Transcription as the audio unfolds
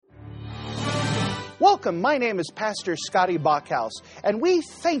Welcome, my name is Pastor Scotty Bachhaus, and we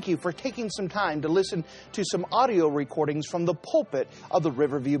thank you for taking some time to listen to some audio recordings from the pulpit of the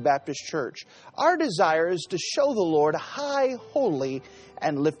Riverview Baptist Church. Our desire is to show the Lord high, holy,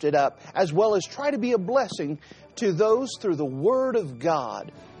 and lifted up, as well as try to be a blessing to those through the Word of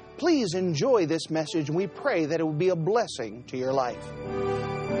God. Please enjoy this message, and we pray that it will be a blessing to your life.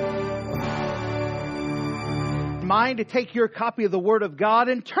 Mind to take your copy of the Word of God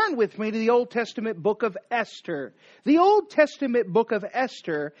and turn with me to the Old Testament book of Esther. The Old Testament book of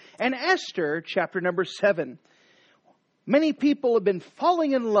Esther, and Esther chapter number 7. Many people have been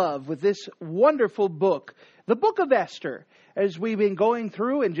falling in love with this wonderful book, the book of Esther, as we've been going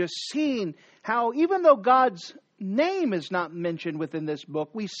through and just seeing how even though God's name is not mentioned within this book,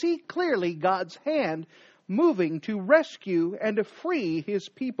 we see clearly God's hand moving to rescue and to free His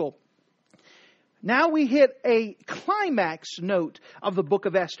people. Now we hit a climax note of the book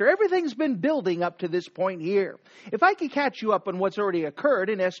of Esther. Everything's been building up to this point here. If I could catch you up on what's already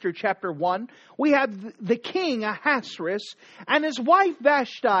occurred in Esther chapter 1, we have the king Ahasuerus and his wife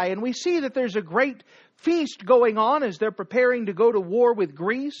Vashti, and we see that there's a great feast going on as they're preparing to go to war with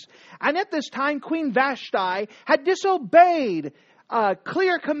Greece. And at this time, Queen Vashti had disobeyed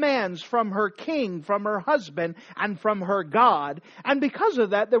clear commands from her king, from her husband, and from her God. And because of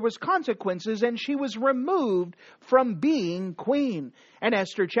that, there was consequences, and she was removed from being queen. In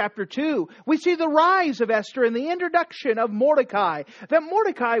Esther chapter 2, we see the rise of Esther and the introduction of Mordecai. That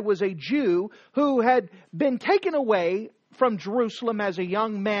Mordecai was a Jew who had been taken away from Jerusalem as a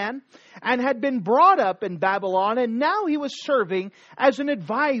young man and had been brought up in Babylon, and now he was serving as an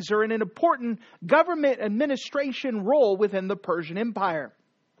advisor in an important government administration role within the Persian Empire.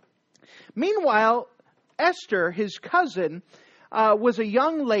 Meanwhile, Esther, his cousin, was a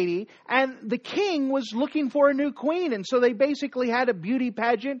young lady, and the king was looking for a new queen, and so they basically had a beauty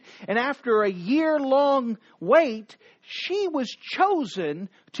pageant, and after a year-long wait, she was chosen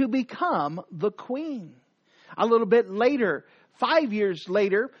to become the queen. A little bit later, 5 years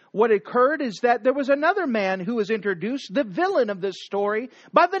later, what occurred is that there was another man who was introduced, the villain of this story,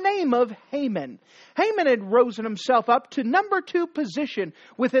 by the name of Haman. Haman had risen himself up to number 2 position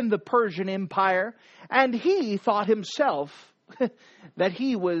within the Persian Empire, and he thought himself that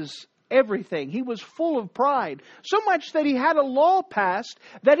he was everything. He was full of pride. So much that he had a law passed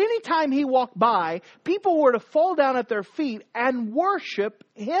that any time he walked by, people were to fall down at their feet and worship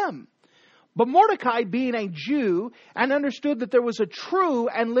him. But Mordecai, being a Jew and understood that there was a true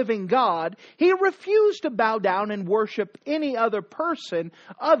and living God, he refused to bow down and worship any other person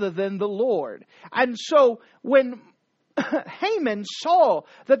other than the Lord. And so when Haman saw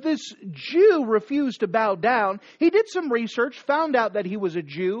that this Jew refused to bow down, he did some research, found out that he was a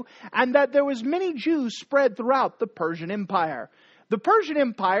Jew, and that there was many Jews spread throughout the Persian Empire. The Persian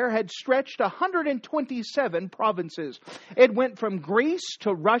Empire had stretched 127 provinces. It went from Greece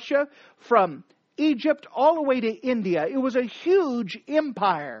to Russia, from Egypt all the way to India. It was a huge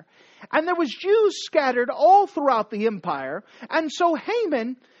empire. And there was Jews scattered all throughout the empire. And so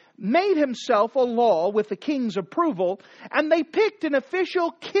Haman made himself a law with the king's approval, and they picked an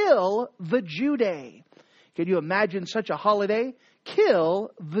official Kill the Jew Day. Can you imagine such a holiday?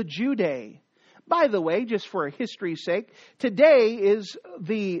 Kill the Jew Day. By the way, just for history's sake, today is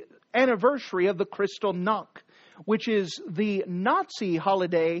the anniversary of the Kristallnacht, which is the Nazi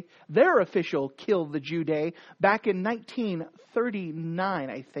holiday, their official Kill the Jew Day, back in 1939,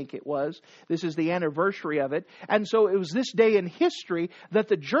 I think it was. This is the anniversary of it. And so it was this day in history that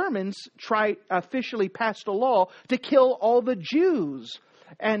the Germans officially passed a law to kill all the Jews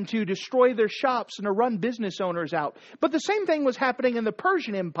and to destroy their shops and to run business owners out. But the same thing was happening in the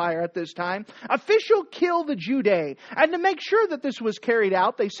Persian Empire at this time. Official Kill the Jew Day. And to make sure that this was carried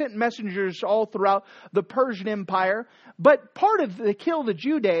out, they sent messengers all throughout the Persian Empire. But part of the Kill the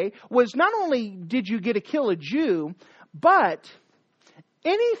Jew Day was not only did you get to kill a Jew, but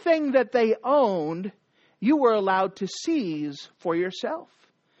anything that they owned, you were allowed to seize for yourself.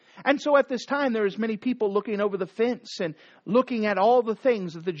 And so at this time, there was many people looking over the fence and looking at all the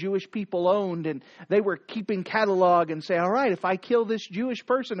things that the Jewish people owned. And they were keeping catalog and say, all right, if I kill this Jewish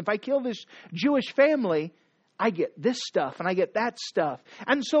person, if I kill this Jewish family, I get this stuff and I get that stuff.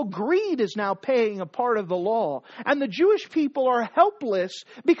 And so greed is now paying a part of the law. And the Jewish people are helpless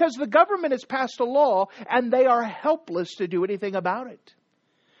because the government has passed a law and they are helpless to do anything about it.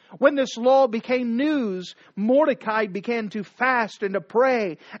 When this law became news, Mordecai began to fast and to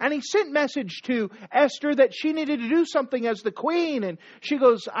pray. And he sent message to Esther that she needed to do something as the queen. And she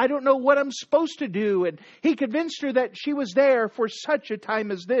goes, I don't know what I'm supposed to do. And he convinced her that she was there for such a time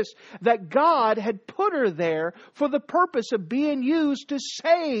as this, that God had put her there for the purpose of being used to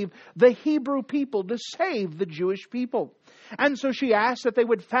save the Hebrew people, to save the Jewish people. And so she asked that they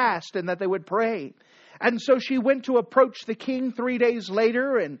would fast and that they would pray. And so she went to approach the king 3 days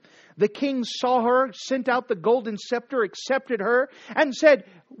later, and the king saw her, sent out the golden scepter, accepted her, and said,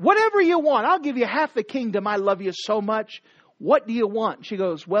 whatever you want, I'll give you half the kingdom. I love you so much. What do you want? She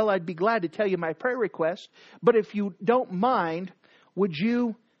goes, well, I'd be glad to tell you my prayer request, but if you don't mind, would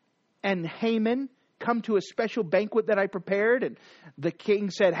you and Haman come to a special banquet that I prepared? And the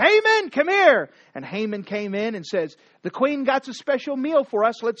king said, Haman, come here. And Haman came in and says, the queen got a special meal for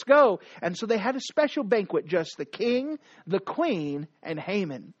us. Let's go. And so they had a special banquet, just the king, the queen, and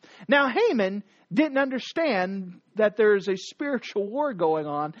Haman. Now Haman didn't understand that there's a spiritual war going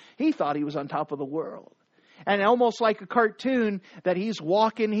on. He thought he was on top of the world. And almost like a cartoon, that he's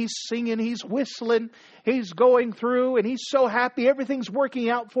walking, he's singing, he's whistling, he's going through, and he's so happy everything's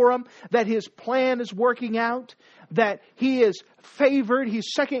working out for him, that his plan is working out, that he is favored,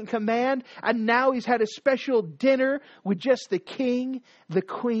 he's second in command, and now he's had a special dinner with just the king, the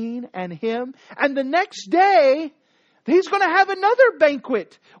queen, and him. And the next day, he's going to have another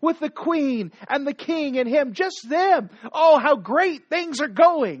banquet with the queen and the king and him, just them. Oh, how great things are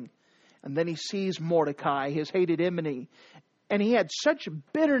going. And then he sees Mordecai, his hated enemy. And he had such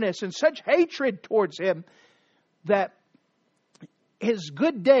bitterness and such hatred towards him that his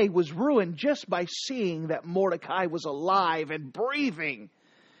good day was ruined just by seeing that Mordecai was alive and breathing.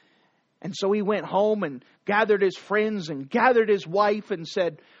 And so he went home and gathered his friends and gathered his wife and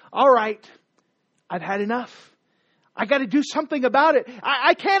said, all right, I've had enough. I got to do something about it.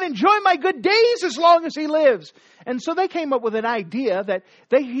 I can't enjoy my good days as long as he lives. And so they came up with an idea that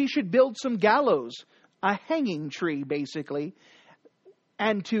he should build some gallows, a hanging tree basically,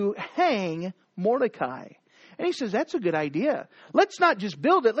 and to hang Mordecai. And he says, that's a good idea. Let's not just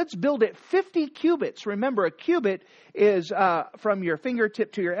build it. Let's build it 50 cubits. Remember, a cubit is from your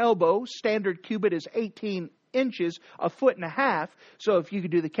fingertip to your elbow. Standard cubit is 18 inches, a foot and a half. So if you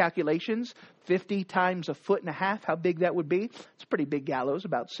could do the calculations, 50 times a foot and a half, how big that would be. It's a pretty big gallows,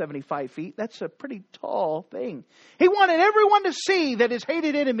 about 75 feet. That's a pretty tall thing. He wanted everyone to see that his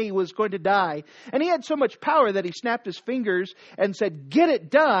hated enemy was going to die. And he had so much power that he snapped his fingers and said, get it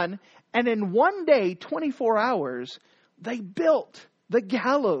done. And in one day, 24 hours, they built the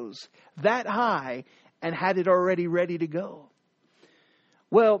gallows that high and had it already ready to go.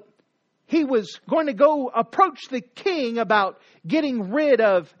 Well, he was going to go approach the king about getting rid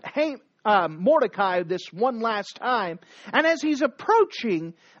of Mordecai this one last time. And as he's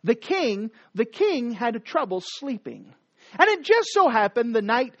approaching the king had trouble sleeping. And it just so happened the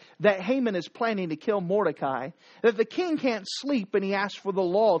night that Haman is planning to kill Mordecai, that the king can't sleep, and he asks for the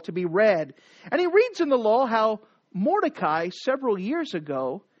law to be read. And he reads in the law how Mordecai, several years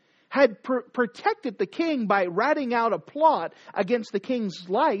ago, had protected the king by ratting out a plot against the king's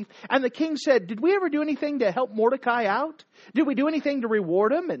life. And the king said, did we ever do anything to help Mordecai out? Did we do anything to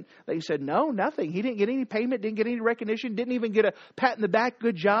reward him? And they said, no, nothing. He didn't get any payment, didn't get any recognition, didn't even get a pat in the back,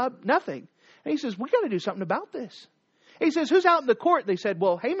 good job, nothing. And he says, we got to do something about this. He says, who's out in the court? They said,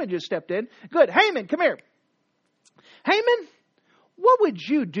 well, Haman just stepped in. Good. Haman, come here. Haman, what would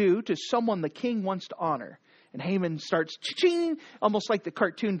you do to someone the king wants to honor? And Haman starts ching, almost like the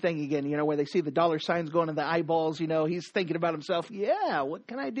cartoon thing again, where they see the dollar signs going in the eyeballs, he's thinking about himself. Yeah, what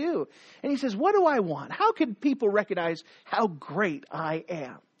can I do? And he says, what do I want? How can people recognize how great I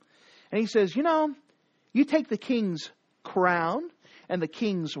am? And he says, you take the king's crown and the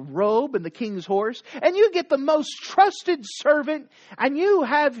king's robe and the king's horse, and you get the most trusted servant, and you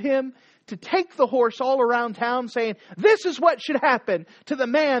have him to take the horse all around town saying, this is what should happen to the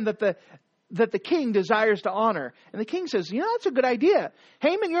man that the king desires to honor. And the king says, that's a good idea.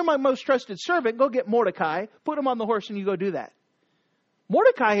 Haman, you're my most trusted servant. Go get Mordecai, put him on the horse, and you go do that.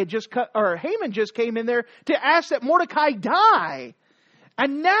 Haman just came in there to ask that Mordecai die.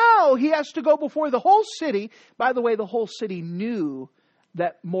 And now he has to go before the whole city. By the way, the whole city knew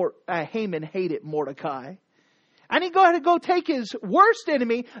that Haman hated Mordecai. And he had to go take his worst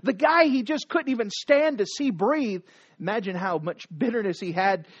enemy, the guy he just couldn't even stand to see breathe. Imagine how much bitterness he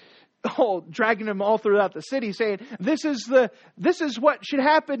had, dragging him all throughout the city, saying, this is what should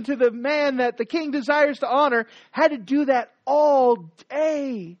happen to the man that the king desires to honor. Had to do that all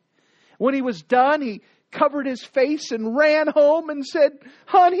day. When he was done, he covered his face and ran home and said,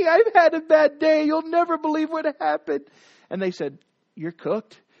 honey, I've had a bad day. You'll never believe what happened. And they said, you're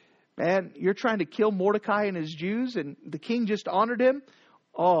cooked. Man, you're trying to kill Mordecai and his Jews, and the king just honored him.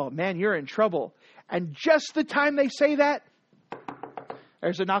 Oh, man, you're in trouble. And just the time they say that,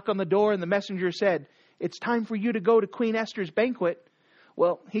 there's a knock on the door, and the messenger said, it's time for you to go to Queen Esther's banquet.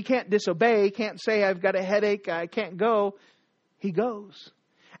 Well, he can't disobey. He can't say, I've got a headache, I can't go. He goes.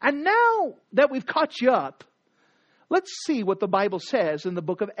 And now that we've caught you up, let's see what the Bible says in the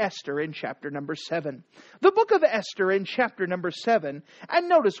book of Esther in chapter number 7. The book of Esther in chapter number 7, and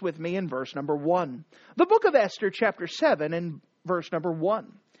notice with me in verse number 1. The book of Esther chapter 7 and verse number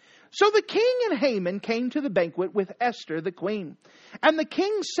 1. So the king and Haman came to the banquet with Esther the queen. And the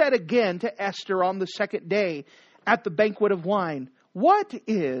king said again to Esther on the second day at the banquet of wine, what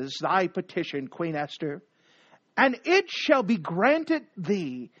is thy petition, Queen Esther? And it shall be granted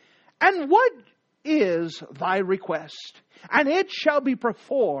thee. And what is thy request? And it shall be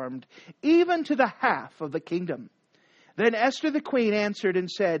performed even to the half of the kingdom. Then Esther the queen answered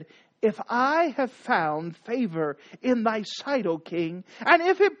and said, if I have found favor in thy sight, O king, and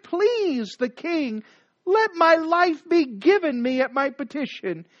if it please the king, let my life be given me at my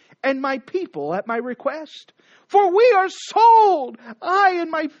petition, and my people at my request. For we are sold, I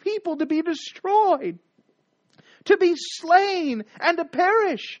and my people, to be destroyed, to be slain, and to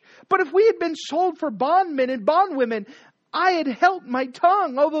perish. But if we had been sold for bondmen and bondwomen, I had held my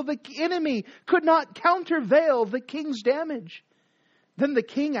tongue, although the enemy could not countervail the king's damage. Then the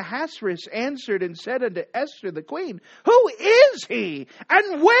king Ahasuerus answered and said unto Esther the queen, who is he,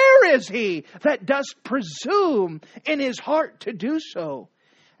 and where is he that does presume in his heart to do so?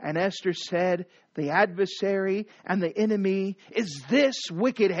 And Esther said, the adversary and the enemy is this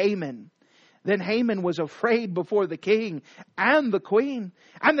wicked Haman. Then Haman was afraid before the king and the queen.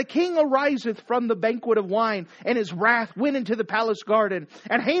 And the king ariseth from the banquet of wine, and his wrath went into the palace garden.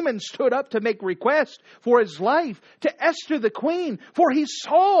 And Haman stood up to make request for his life to Esther the queen, for he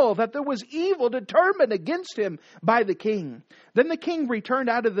saw that there was evil determined against him by the king. Then the king returned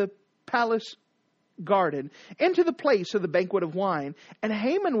out of the palace garden into the place of the banquet of wine. And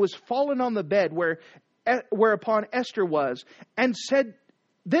Haman was fallen on the bed whereupon Esther was, and said,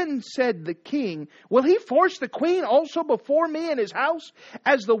 then said the king, will he force the queen also before me in his house?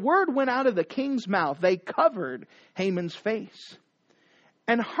 As the word went out of the king's mouth, they covered Haman's face.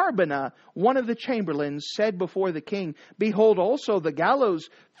 And Harbonah, one of the chamberlains, said before the king, behold also the gallows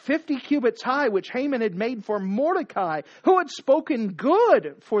 50 cubits high, which Haman had made for Mordecai, who had spoken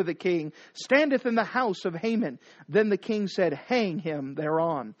good for the king, standeth in the house of Haman. Then the king said, hang him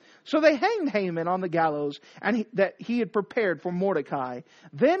thereon. So they hanged Haman on the gallows that he had prepared for Mordecai.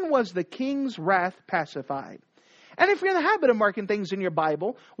 Then was the king's wrath pacified. And if you're in the habit of marking things in your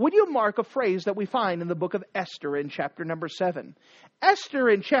Bible, would you mark a phrase that we find in the book of Esther in chapter number 7? Esther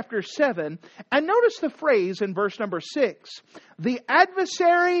in chapter 7, and notice the phrase in verse number 6, the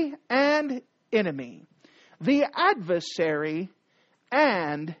adversary and enemy. The adversary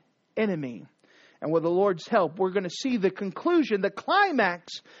and enemy. And with the Lord's help, we're going to see the conclusion, the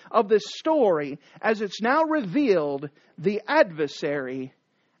climax of this story as it's now revealed, the adversary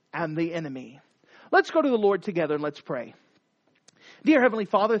and the enemy. Let's go to the Lord together and let's pray. Dear Heavenly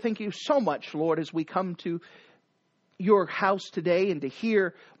Father, thank you so much, Lord, as we come to your house today and to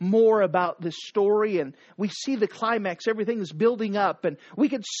hear more about this story. And we see the climax, everything is building up and we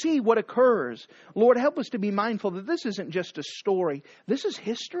can see what occurs. Lord, help us to be mindful that this isn't just a story. This is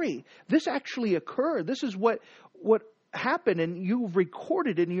history. This actually occurred. This is what happened, and you've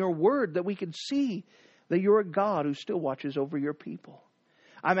recorded in your word that we can see that you're a God who still watches over your people.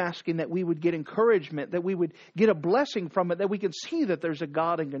 I'm asking that we would get encouragement, that we would get a blessing from it, that we can see that there's a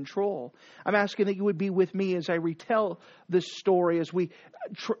God in control. I'm asking that you would be with me as I retell this story, as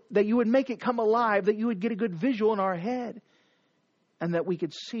that you would make it come alive, that you would get a good visual in our head, and that we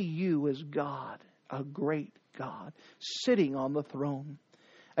could see you as God, a great God, sitting on the throne.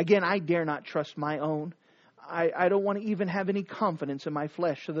 Again, I dare not trust my own. I don't want to even have any confidence in my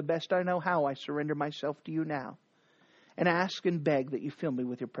flesh. So the best I know how, I surrender myself to you now. And ask and beg that you fill me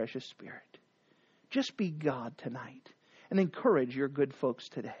with your precious Spirit. Just be God tonight. And encourage your good folks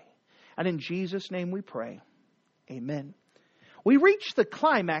today. And in Jesus' name we pray. Amen. We reach the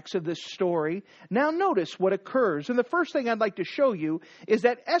climax of this story. Now notice what occurs. And the first thing I'd like to show you is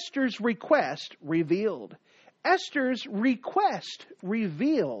that Esther's request revealed. Esther's request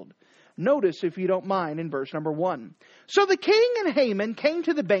revealed. Notice, if you don't mind, in verse number 1. So the king and Haman came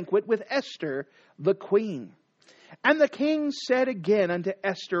to the banquet with Esther, the queen. And the king said again unto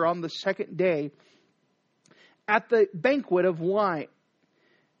Esther on the second day at the banquet of wine.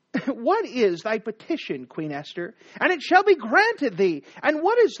 What is thy petition, Queen Esther? And it shall be granted thee. And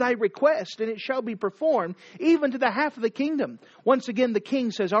what is thy request? And it shall be performed, even to the half of the kingdom. Once again, the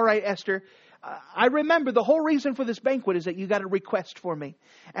king says, all right, Esther, I remember the whole reason for this banquet is that you got a request for me.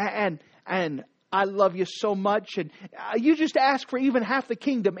 And I love you so much. And you just ask for even half the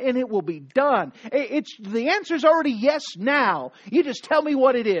kingdom and it will be done. The answer's already yes now. You just tell me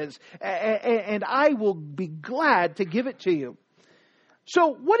what it is. And I will be glad to give it to you.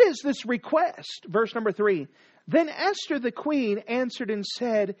 So what is this request? Verse number 3. Then Esther the queen answered and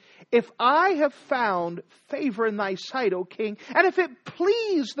said, if I have found favor in thy sight, O king, and if it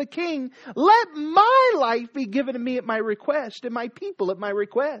please the king, let my life be given to me at my request, and my people at my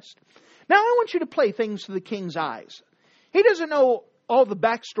request. Now I want you to play things to the king's eyes. He doesn't know all the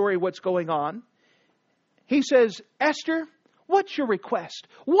backstory, what's going on. He says, Esther, what's your request?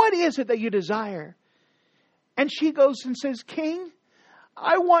 What is it that you desire? And she goes and says, King,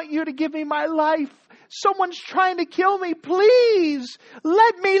 I want you to give me my life. Someone's trying to kill me. Please,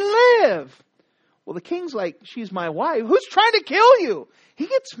 let me live. Well, the king's like, she's my wife. Who's trying to kill you? He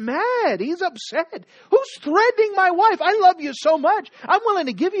gets mad. He's upset. Who's threatening my wife? I love you so much. I'm willing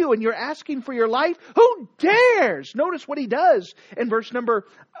to give you and you're asking for your life. Who dares? Notice what he does in verse number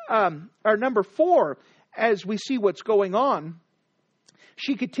 4 as we see what's going on.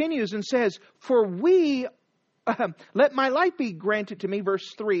 She continues and says, let my life be granted to me,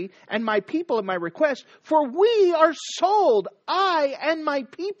 verse 3, and my people at my request, for we are sold, I and my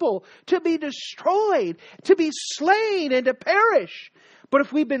people, to be destroyed, to be slain, and to perish. But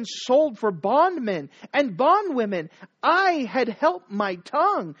if we've been sold for bondmen and bondwomen, I had helped my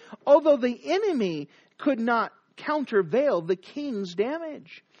tongue, although the enemy could not countervail the king's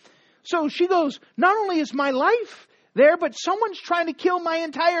damage. So she goes, not only is my life there, but someone's trying to kill my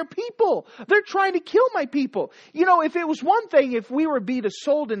entire people. They're trying to kill my people. You know, if it was one thing, if we were being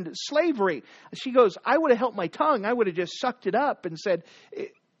sold into slavery, she goes, I would have held my tongue. I would have just sucked it up and said,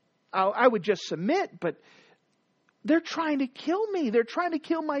 I would just submit. But they're trying to kill me. They're trying to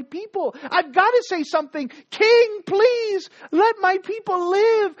kill my people. I've got to say something. King, please let my people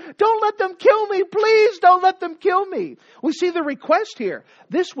live. Don't let them kill me. Please don't let them kill me. We see the request here.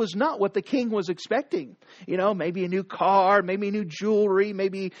 This was not what the king was expecting. You know, maybe a new car, maybe new jewelry,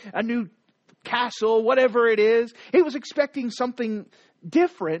 maybe a new castle, whatever it is. He was expecting something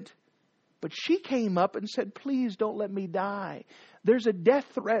different. But she came up and said, please don't let me die. There's a death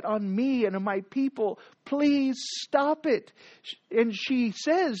threat on me and on my people. Please stop it. And she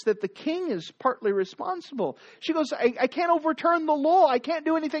says that the king is partly responsible. She goes, I can't overturn the law. I can't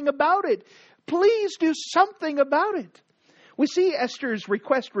do anything about it. Please do something about it. We see Esther's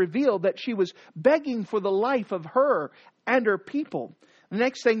request revealed that she was begging for the life of her and her people. The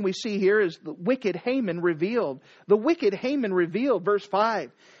next thing we see here is the wicked Haman revealed. The wicked Haman revealed, verse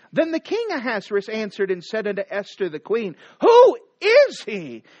 5. Then the king Ahasuerus answered and said unto Esther the queen, who is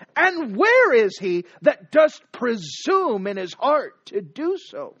he? And where is he that dost presume in his heart to do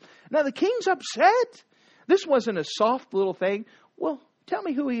so? Now the king's upset. This wasn't a soft little thing. Well, tell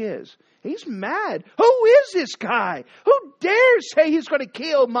me who he is. He's mad. Who is this guy? Who dares say he's going to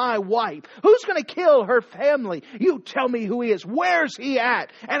kill my wife? Who's going to kill her family? You tell me who he is. Where's he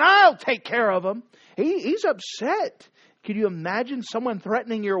at? And I'll take care of him. He's upset. Can you imagine someone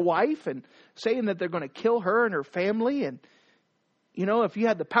threatening your wife and saying that they're going to kill her and her family? And, you know, if you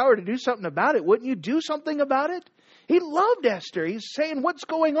had the power to do something about it, wouldn't you do something about it? He loved Esther. He's saying, what's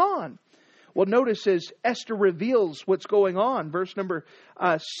going on? Well, notice as Esther reveals what's going on, verse number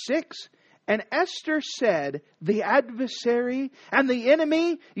 6. And Esther said, the adversary and the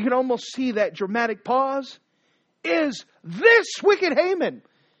enemy, you can almost see that dramatic pause, is this wicked Haman.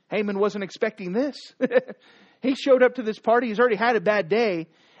 Haman wasn't expecting this. He showed up to this party. He's already had a bad day.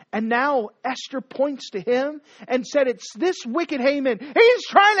 And now Esther points to him and said, it's this wicked Haman. He's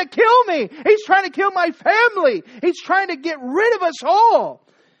trying to kill me. He's trying to kill my family. He's trying to get rid of us all.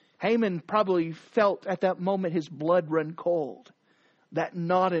 Haman probably felt at that moment his blood run cold. That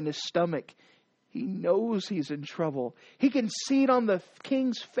knot in his stomach. He knows he's in trouble. He can see it on the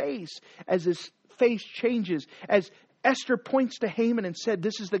king's face as his face changes. As Esther points to Haman and said,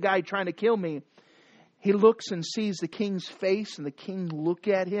 this is the guy trying to kill me. He looks and sees the king's face and the king look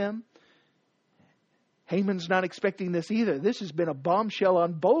at him. Haman's not expecting this either. This has been a bombshell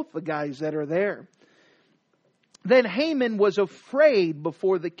on both the guys that are there. Then Haman was afraid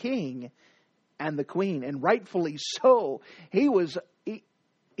before the king and the queen, and rightfully so.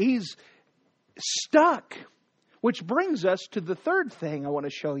 He's stuck. Which brings us to the third thing I want to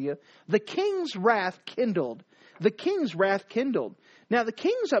show you. The king's wrath kindled. The king's wrath kindled. Now the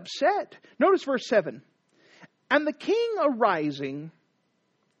king's upset. Notice verse 7. And the king arising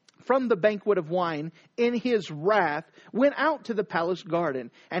from the banquet of wine in his wrath, went out to the palace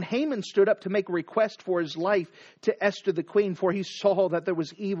garden. And Haman stood up to make a request for his life to Esther the queen, for he saw that there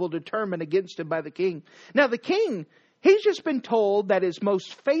was evil determined against him by the king. Now the king, he's just been told that his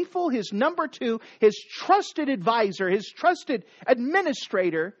most faithful, his number two, his trusted advisor, his trusted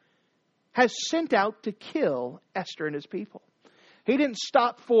administrator has sent out to kill Esther and his people. He didn't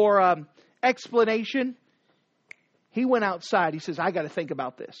stop for explanation. He went outside. He says, I got to think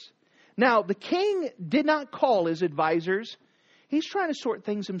about this. Now, the king did not call his advisors. He's trying to sort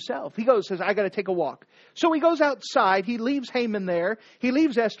things himself. He says, I got to take a walk. So he goes outside. He leaves Haman there. He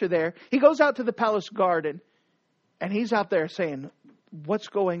leaves Esther there. He goes out to the palace garden. And he's out there saying, what's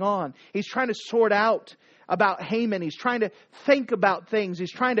going on? He's trying to sort out about Haman. He's trying to think about things.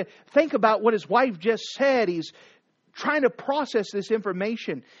 He's trying to think about what his wife just said. He's trying to process this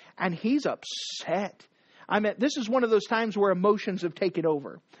information. And he's upset. I mean, this is one of those times where emotions have taken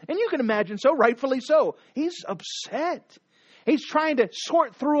over. And you can imagine so, rightfully so. He's upset. He's trying to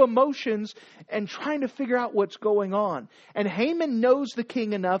sort through emotions and trying to figure out what's going on. And Haman knows the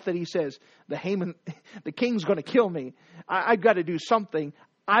king enough that he says, the king's going to kill me. I've got to do something.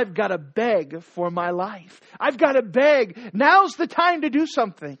 I've got to beg for my life. I've got to beg. Now's the time to do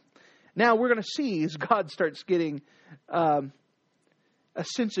something. Now we're going to see as God starts getting a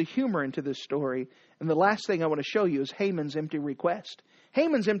sense of humor into this story. And the last thing I want to show you is Haman's empty request.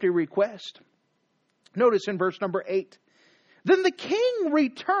 Haman's empty request. Notice in verse number 8. Then the king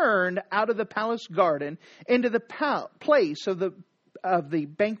returned out of the palace garden into the place of the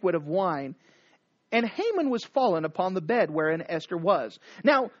banquet of wine. And Haman was fallen upon the bed wherein Esther was.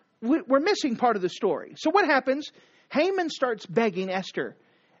 Now, we're missing part of the story. So what happens? Haman starts begging Esther.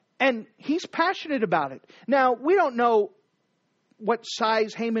 And he's passionate about it. Now, we don't know what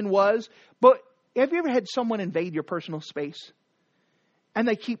size Haman was, but have you ever had someone invade your personal space? And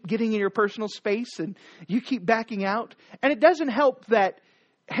they keep getting in your personal space and you keep backing out. And it doesn't help that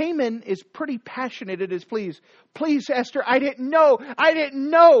Haman is pretty passionate at his pleas. Please, Esther, I didn't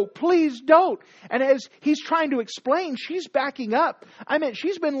know. Please don't. And as he's trying to explain, she's backing up. I mean,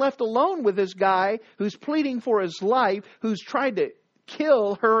 she's been left alone with this guy who's pleading for his life, who's trying to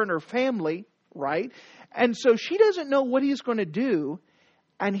kill her and her family, right? And so she doesn't know what he's going to do.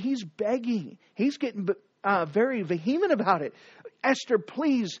 And he's begging. He's getting very vehement about it. Esther,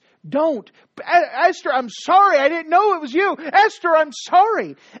 please don't. Esther, I'm sorry. I didn't know it was you. Esther, I'm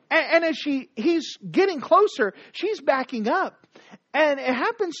sorry. And as he's getting closer, she's backing up. And it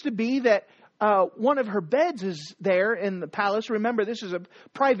happens to be that one of her beds is there in the palace. Remember, this is a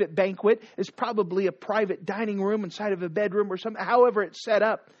private banquet. It's probably a private dining room inside of a bedroom or something, however it's set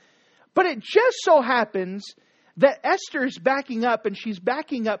up. But it just so happens that Esther's backing up, and she's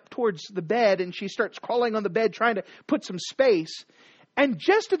backing up towards the bed, and she starts crawling on the bed trying to put some space. And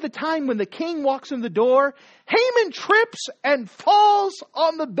just at the time when the king walks in the door, Haman trips and falls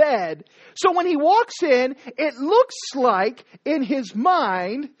on the bed. So when he walks in, it looks like in his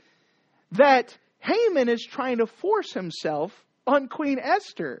mind that Haman is trying to force himself on Queen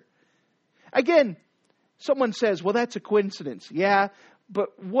Esther. Again, someone says, well, that's a coincidence. Yeah.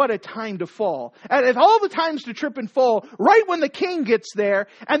 But what a time to fall. And of all the times to trip and fall, right when the king gets there,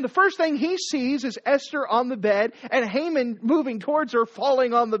 and the first thing he sees is Esther on the bed, and Haman moving towards her,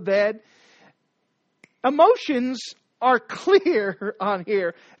 falling on the bed. Emotions are clear on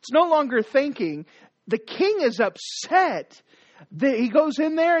here. It's no longer thinking. The king is upset. He goes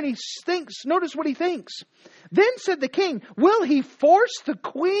in there and he thinks, notice what he thinks. Then said the king, will he force the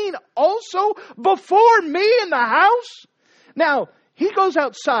queen also before me in the house? Now, he goes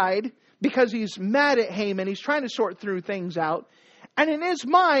outside because he's mad at Haman. He's trying to sort through things out. And in his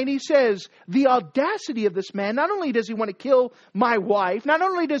mind, he says, the audacity of this man, not only does he want to kill my wife, not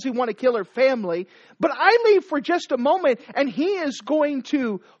only does he want to kill her family, but I leave for just a moment and he is going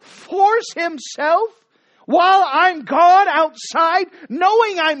to force himself while I'm gone outside,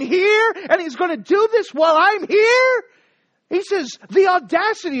 knowing I'm here, and he's going to do this while I'm here. He says, the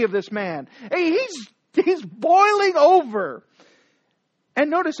audacity of this man. He's boiling over. And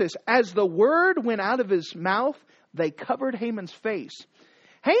notice this, as the word went out of his mouth, they covered Haman's face.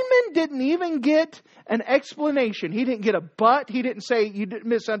 Haman didn't even get an explanation. He didn't get a but. He didn't say you did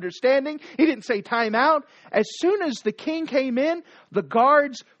misunderstanding. He didn't say time out. As soon as the king came in, the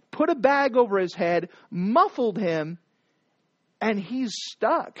guards put a bag over his head, muffled him, and he's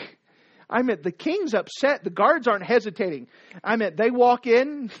stuck. I mean, the king's upset. The guards aren't hesitating. I mean, they walk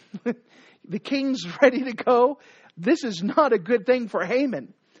in. The king's ready to go. This is not a good thing for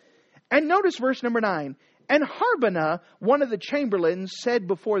Haman. And notice verse number 9. And Harbonah, one of the chamberlains, said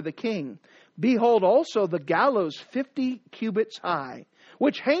before the king, behold also the gallows 50 cubits high,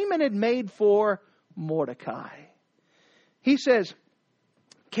 which Haman had made for Mordecai. He says,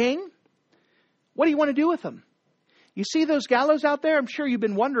 King, what do you want to do with them? You see those gallows out there? I'm sure you've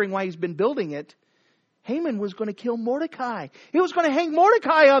been wondering why he's been building it. Haman was going to kill Mordecai. He was going to hang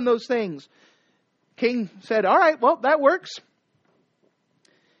Mordecai on those things. King said, all right, well, that works.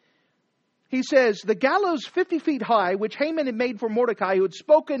 He says, the gallows 50 feet high, which Haman had made for Mordecai, who had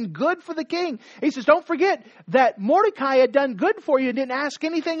spoken good for the king. He says, don't forget that Mordecai had done good for you and didn't ask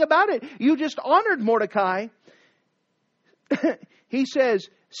anything about it. You just honored Mordecai. He says,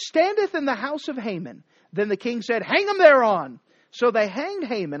 standeth in the house of Haman. Then the king said, hang him thereon. So they hanged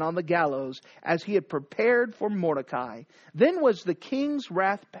Haman on the gallows as he had prepared for Mordecai. Then was the king's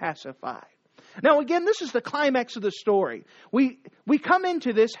wrath pacified. Now again, this is the climax of the story. We come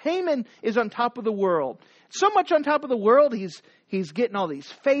into this. Haman is on top of the world. So much on top of the world, he's getting all these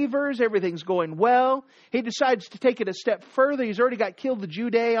favors. Everything's going well. He decides to take it a step further. He's already got killed the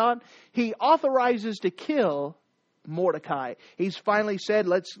Judeon. He authorizes to kill Mordecai. He's finally said,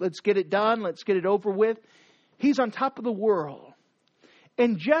 let's get it done. Let's get it over with. He's on top of the world.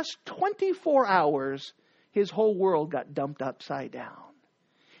 In just 24 hours, his whole world got dumped upside down.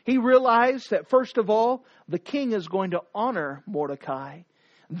 He realized that, first of all, the king is going to honor Mordecai.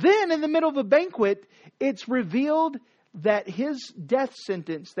 Then, in the middle of the banquet, it's revealed that his death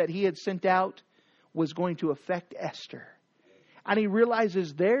sentence that he had sent out was going to affect Esther. And he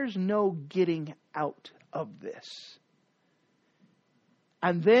realizes there's no getting out of this.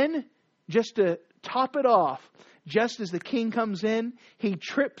 And then, just to top it off, just as the king comes in, he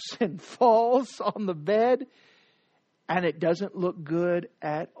trips and falls on the bed. And it doesn't look good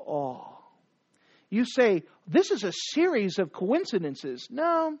at all. You say, this is a series of coincidences.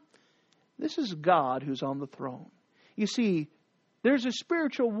 No, this is God who's on the throne. You see, there's a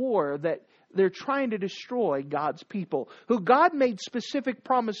spiritual war that they're trying to destroy God's people, who God made specific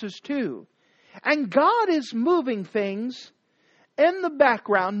promises to. And God is moving things in the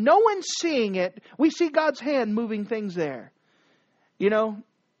background. No one's seeing it. We see God's hand moving things there. You know,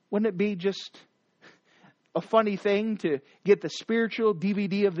 wouldn't it be just a funny thing to get the spiritual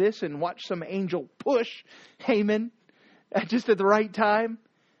DVD of this and watch some angel push Haman just at the right time?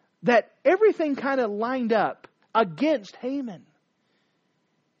 That everything kind of lined up against Haman.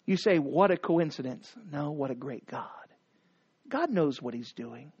 You say, what a coincidence. No, what a great God. God knows what He's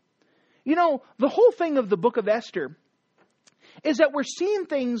doing. You know, the whole thing of the book of Esther is that we're seeing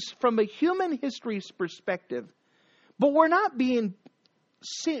things from a human history's perspective, but we're not being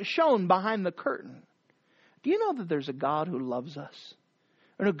shown behind the curtain. Do you know that there's a God who loves us?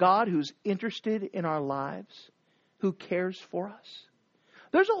 And a God who's interested in our lives, who cares for us?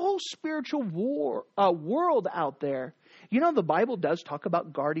 There's a whole spiritual world out there. You know, the Bible does talk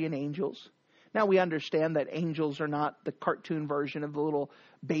about guardian angels. Now we understand that angels are not the cartoon version of the little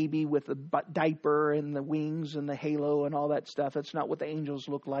baby with the diaper and the wings and the halo and all that stuff. That's not what the angels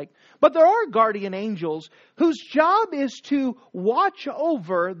look like. But there are guardian angels whose job is to watch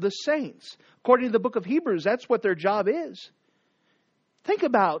over the saints. According to the book of Hebrews, that's what their job is. Think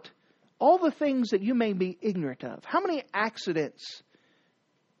about all the things that you may be ignorant of. How many accidents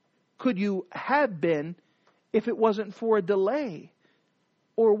could you have been if it wasn't for a delay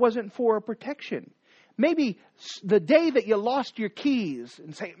or wasn't for a protection? Maybe the day that you lost your keys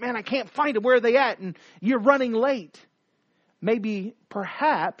and say, man, I can't find them. Where are they at? And you're running late. Maybe,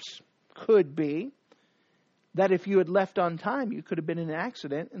 perhaps, could be that if you had left on time, you could have been in an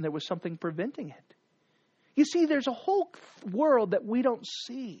accident and there was something preventing it. You see, there's a whole world that we don't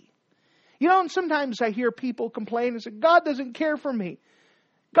see. You know, and sometimes I hear people complain and say, God doesn't care for me.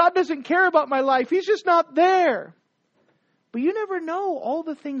 God doesn't care about my life. He's just not there. But you never know all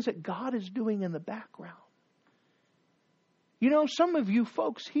the things that God is doing in the background. You know, some of you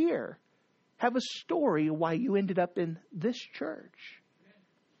folks here have a story of why you ended up in this church.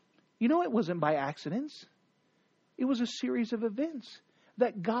 You know, it wasn't by accidents. It was a series of events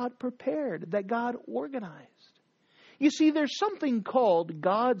that God prepared, that God organized. You see, there's something called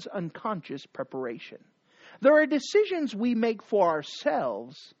God's unconscious preparation. There are decisions we make for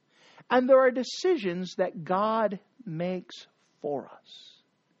ourselves, and there are decisions that God makes for us.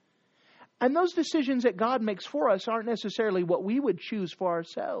 And those decisions that God makes for us aren't necessarily what we would choose for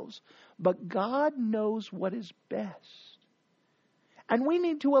ourselves, but God knows what is best. And we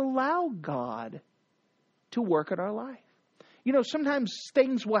need to allow God to work in our life. You know, sometimes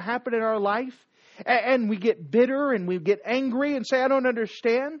things will happen in our life and we get bitter and we get angry and say, I don't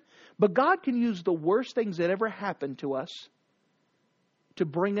understand. But God can use the worst things that ever happened to us to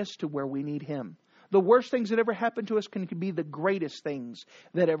bring us to where we need Him. The worst things that ever happened to us can be the greatest things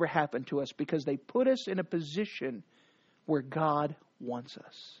that ever happened to us because they put us in a position where God wants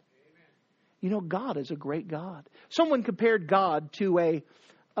us. You know, God is a great God. Someone compared God to a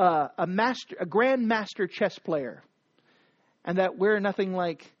grandmaster chess player. And that we're nothing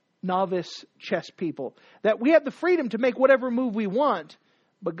like novice chess people. That we have the freedom to make whatever move we want.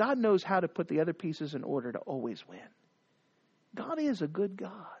 But God knows how to put the other pieces in order to always win. God is a good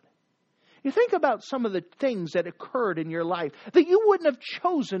God. You think about some of the things that occurred in your life that you wouldn't have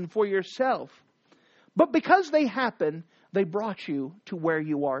chosen for yourself. But because they happened, they brought you to where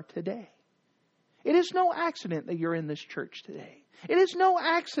you are today. It is no accident that you're in this church today. It is no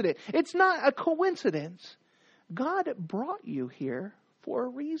accident. It's not a coincidence. God brought you here for a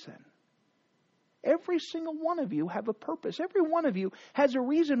reason. Every single one of you have a purpose. Every one of you has a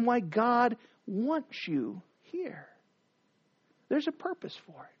reason why God wants you here. There's a purpose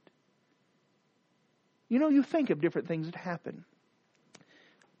for it. You know, you think of different things that happen.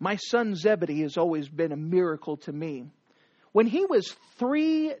 My son Zebedee has always been a miracle to me. When he was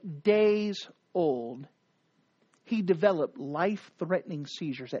 3 days old, he developed life-threatening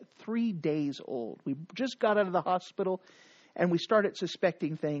seizures at 3 days old. We just got out of the hospital and we started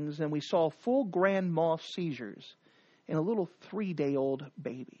suspecting things, and we saw full grand mal seizures in a little 3-day-old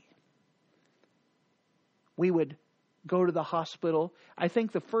baby. We would go to the hospital. I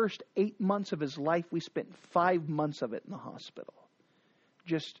think the first 8 months of his life, we spent 5 months of it in the hospital.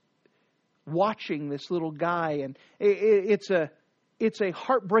 Just watching this little guy, and it's a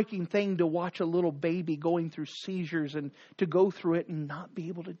heartbreaking thing to watch a little baby going through seizures and to go through it and not be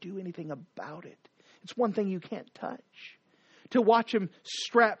able to do anything about it. It's one thing you can't touch. To watch him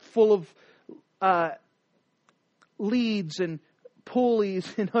strapped full of leads and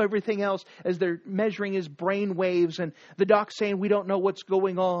pulleys and everything else as they're measuring his brain waves, and the doc saying, we don't know what's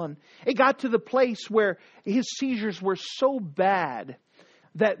going on. It got to the place where his seizures were so bad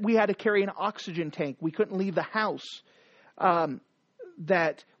that we had to carry an oxygen tank. We couldn't leave the house.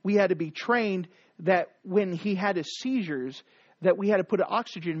 That we had to be trained that when he had his seizures, that we had to put an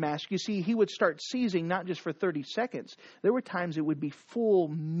oxygen mask. You see, he would start seizing not just for 30 seconds. There were times it would be full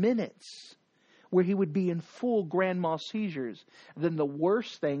minutes where he would be in full grand mal seizures. Then the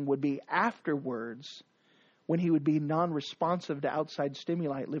worst thing would be afterwards when he would be non-responsive to outside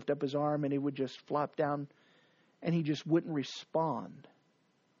stimuli. Lift up his arm and he would just flop down and he just wouldn't respond.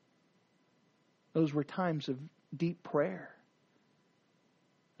 Those were times of deep prayer.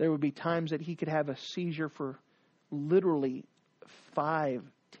 There would be times that he could have a seizure for literally 5,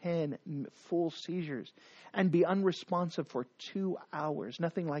 10 full seizures and be unresponsive for 2 hours.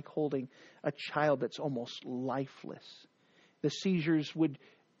 Nothing like holding a child that's almost lifeless. The seizures would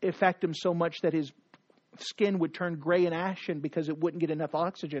affect him so much that his skin would turn gray and ashen because it wouldn't get enough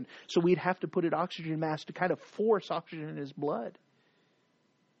oxygen. So we'd have to put an oxygen mask to kind of force oxygen in his blood.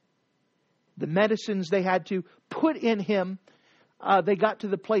 The medicines they had to put in him, they got to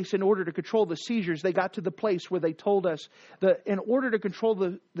the place in order to control the seizures. They got to the place where they told us that in order to control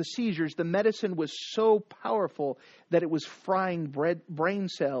the seizures, the medicine was so powerful that it was frying brain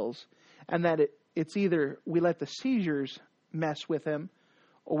cells, and that it's either we let the seizures mess with him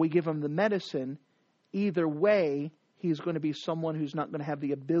or we give him the medicine. Either way, he's going to be someone who's not going to have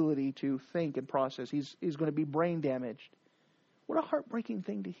the ability to think and process. He's going to be brain damaged. What a heartbreaking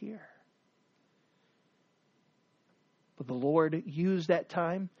thing to hear. But the Lord used that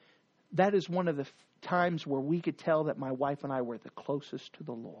time. That is one of the times where we could tell that my wife and I were the closest to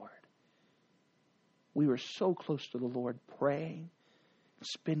the Lord. We were so close to the Lord, praying,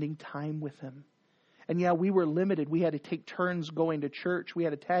 spending time with Him. And yeah, we were limited. We had to take turns going to church. We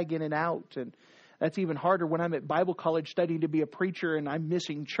had to tag in and out. And that's even harder when I'm at Bible college studying to be a preacher and I'm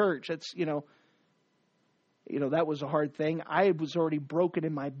missing church. That's, that was a hard thing. I was already broken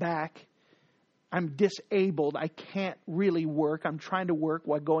in my back. I'm disabled. I can't really work. I'm trying to work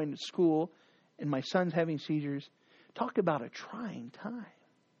while going to school. And my son's having seizures. Talk about a trying time.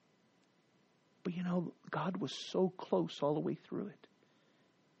 But God was so close all the way through it.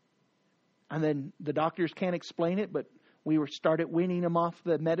 And then the doctors can't explain it, but we started weaning him off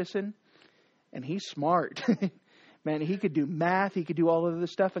the medicine. And he's smart. Man, he could do math. He could do all of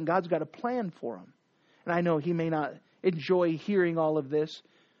this stuff. And God's got a plan for him. And I know he may not enjoy hearing all of this.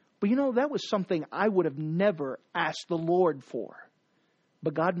 But that was something I would have never asked the Lord for.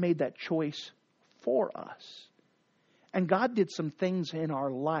 But God made that choice for us. And God did some things in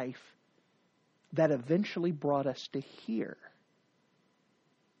our life that eventually brought us to here.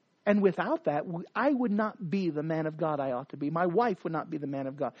 And without that, I would not be the man of God I ought to be. My wife would not be the man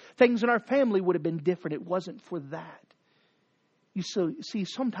of God. Things in our family would have been different. It wasn't for that. You see,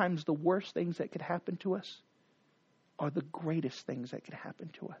 sometimes the worst things that could happen to us are the greatest things that could happen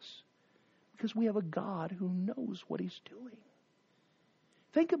to us. Because we have a God who knows what He's doing.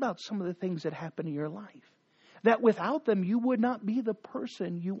 Think about some of the things that happen in your life. That without them, you would not be the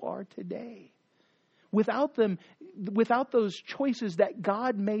person you are today. Without them, without those choices that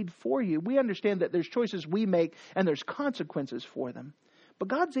God made for you. We understand that there's choices we make and there's consequences for them. But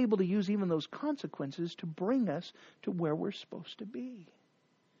God's able to use even those consequences to bring us to where we're supposed to be.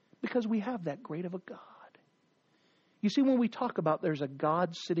 Because we have that great of a God. You see, when we talk about there's a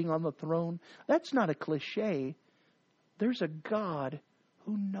God sitting on the throne, that's not a cliche. There's a God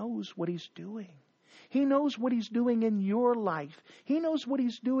who knows what He's doing. He knows what He's doing in your life. He knows what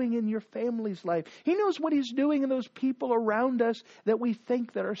He's doing in your family's life. He knows what He's doing in those people around us that we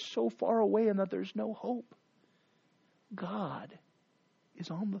think that are so far away and that there's no hope. God is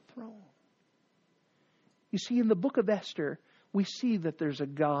on the throne. You see, in the book of Esther, we see that there's a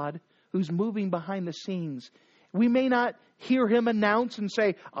God who's moving behind the scenes. We may not hear Him announce and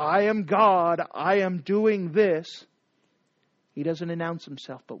say, I am God, I am doing this. He doesn't announce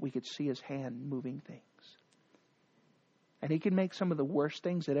Himself, but we could see His hand moving things. And He can make some of the worst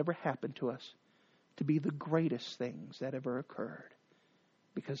things that ever happened to us to be the greatest things that ever occurred.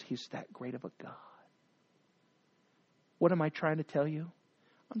 Because He's that great of a God. What am I trying to tell you?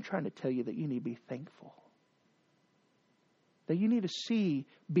 I'm trying to tell you that you need to be thankful. That you need to see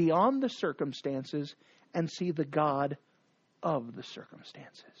beyond the circumstances and see the God of the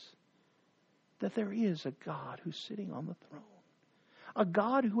circumstances. That there is a God who's sitting on the throne. A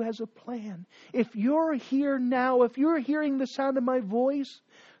God who has a plan. If you're here now, if you're hearing the sound of my voice,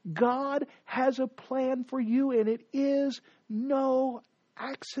 God has a plan for you, and it is no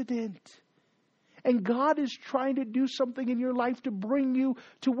accident. And God is trying to do something in your life to bring you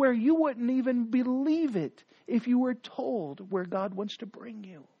to where you wouldn't even believe it if you were told where God wants to bring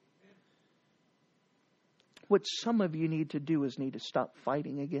you. What some of you need to do is need to stop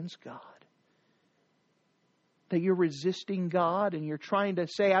fighting against God. That you're resisting God and you're trying to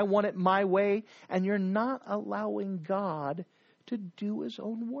say, I want it my way, and you're not allowing God to do His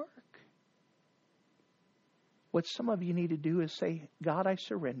own work. What some of you need to do is say, God, I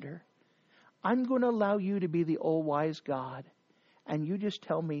surrender. I'm going to allow you to be the all-wise God, and you just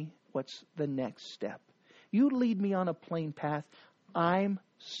tell me what's the next step. You lead me on a plain path. I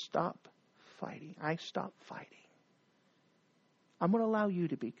stop fighting. I'm going to allow you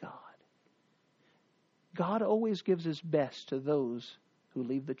to be God. God always gives His best to those who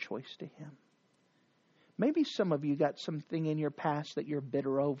leave the choice to Him. Maybe some of you got something in your past that you're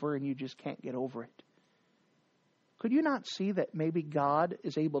bitter over and you just can't get over it. Could you not see that maybe God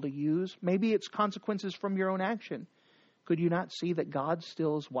is able to use, maybe it's consequences from your own action. Could you not see that God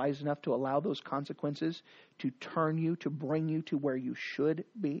still is wise enough to allow those consequences to turn you, to bring you to where you should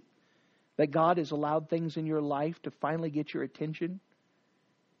be? That God has allowed things in your life to finally get your attention?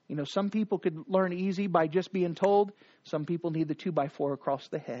 You know, some people could learn easy by just being told. Some people need the 2x4 across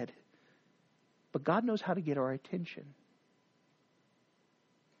the head. But God knows how to get our attention.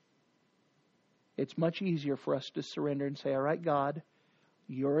 It's much easier for us to surrender and say, all right, God,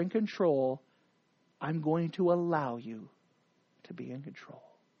 you're in control. I'm going to allow you to be in control.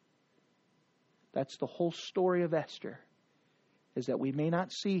 That's the whole story of Esther, is that we may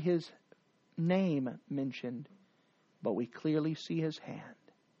not see his name mentioned, but we clearly see his hand.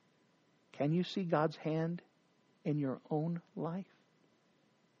 Can you see God's hand in your own life?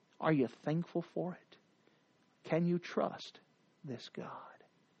 Are you thankful for it? Can you trust this God?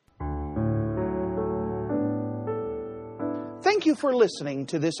 Thank you for listening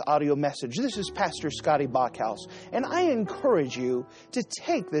to this audio message. This is Pastor Scotty Bachhaus, and I encourage you to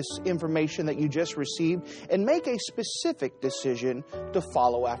take this information that you just received and make a specific decision to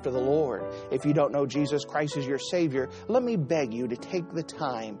follow after the Lord. If you don't know Jesus Christ as your Savior, let me beg you to take the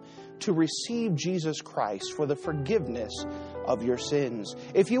time to receive Jesus Christ for the forgiveness of your sins.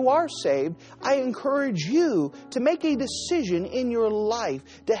 If you are saved, I encourage you to make a decision in your life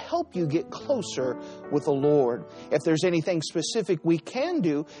to help you get closer with the Lord. If there's anything specific we can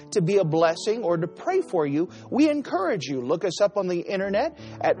do to be a blessing or to pray for you, we encourage you. Look us up on the internet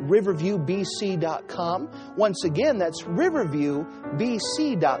at riverviewbc.com. Once again, that's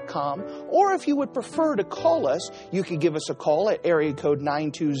riverviewbc.com. Or if you would prefer to call us, you can give us a call at area code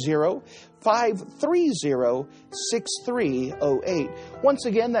 920-530-6308. Once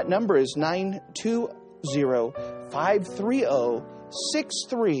again, that number is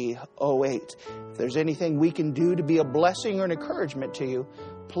 920-530-6308. If there's anything we can do to be a blessing or an encouragement to you,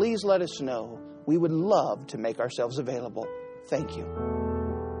 please let us know. We would love to make ourselves available. Thank you.